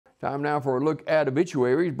Time now for a look at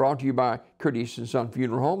obituaries, brought to you by Curtis & Son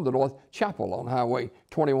Funeral Home, the North Chapel on Highway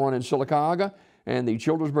 21 in Sylacauga, and the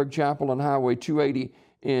Childersburg Chapel on Highway 280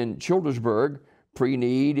 in Childersburg.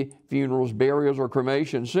 Pre-need funerals, burials, or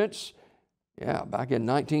cremation since, back in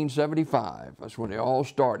 1975. That's when they all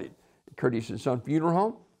started. Curtis & Son Funeral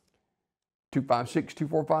Home,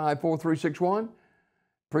 256-245-4361.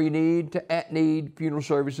 Pre-need to at-need funeral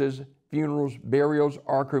services, funerals, burials,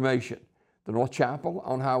 or cremation. The North Chapel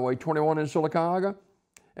on Highway 21 in Sylacauga,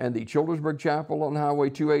 and the Childersburg Chapel on Highway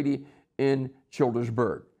 280 in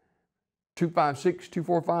Childersburg.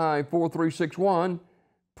 256-245-4361.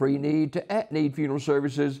 Pre-need to at-need funeral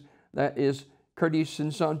services. That is Curtis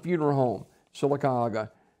 & Son Funeral Home, Sylacauga,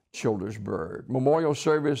 Childersburg. Memorial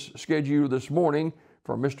service scheduled this morning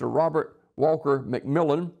for Mr. Robert Walker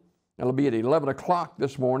McMillan. It'll be at 11 o'clock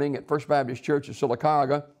this morning at First Baptist Church of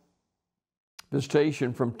Sylacauga.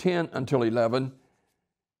 Visitation from 10 until 11.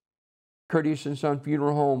 Curtis & Son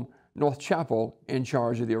Funeral Home, North Chapel, in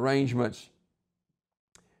charge of the arrangements.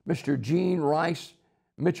 Mr. Gene Rice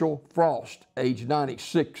Mitchell Frost, age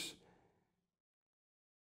 96.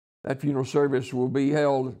 That funeral service will be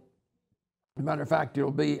held, as a matter of fact,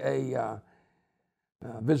 it'll be a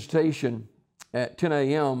visitation at 10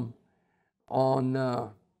 a.m.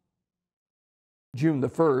 on June the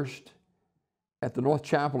 1st at the North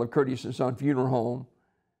Chapel of Curtis & Son Funeral Home,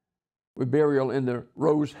 with burial in the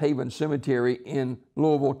Rose Haven Cemetery in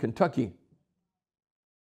Louisville, Kentucky.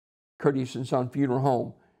 Curtis & Son Funeral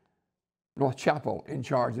Home, North Chapel, in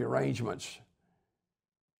charge of the arrangements.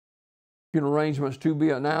 Funeral arrangements to be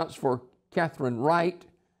announced for Catherine Wright,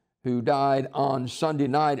 who died on Sunday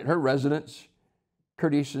night at her residence.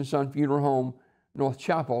 Curtis & Son Funeral Home, North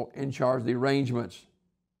Chapel, in charge of the arrangements.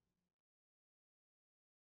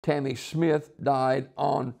 Tammy Smith died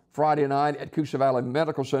on Friday night at Coosa Valley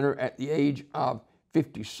Medical Center at the age of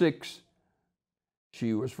 56.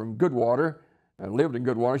 She was from Goodwater, lived in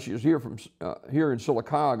Goodwater. She was here in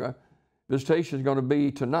Sylacauga. Visitation is going to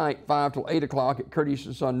be tonight, 5 till 8 o'clock at Curtis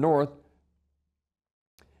 & Son North.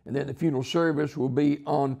 And then the funeral service will be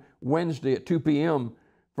on Wednesday at 2 p.m.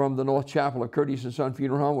 from the North Chapel of Curtis & Son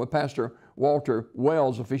Funeral Home, with Pastor Walter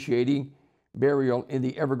Wells officiating. Burial in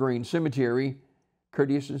the Evergreen Cemetery.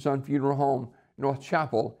 Curtis & Son Funeral Home, North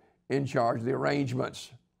Chapel, in charge of the arrangements.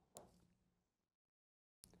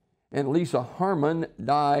 And Lisa Harmon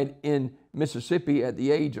died in Mississippi at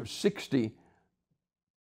the age of 60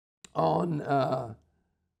 on the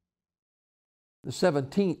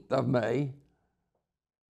 17th of May.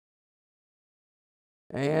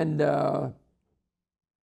 And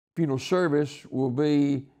funeral service will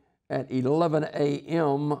be at 11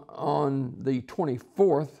 a.m. on the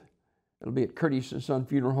 24th. It'll be at Curtis & Son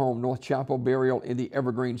Funeral Home, North Chapel. Burial in the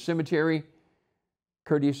Evergreen Cemetery.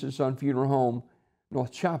 Curtis & Son Funeral Home,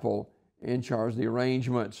 North Chapel, in charge of the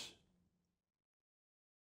arrangements.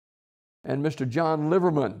 And Mr. John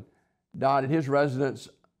Liverman died at his residence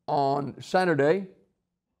on Saturday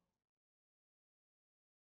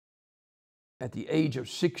at the age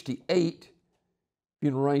of 68.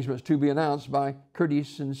 Funeral arrangements to be announced by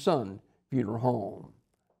Curtis & Son Funeral Home.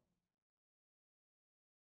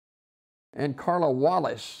 And Carla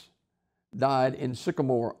Wallace died in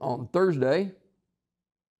Sycamore on Thursday.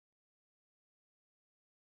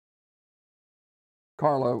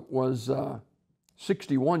 Carla was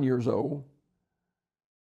 61 years old,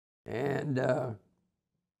 and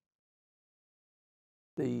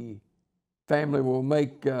the family will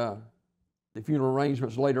make the funeral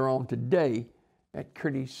arrangements later on today at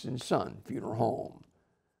Curtis & Son Funeral Home.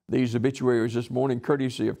 These obituaries this morning,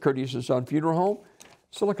 courtesy of Curtis & Son Funeral Home,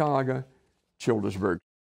 Sylacauga, Childersburg.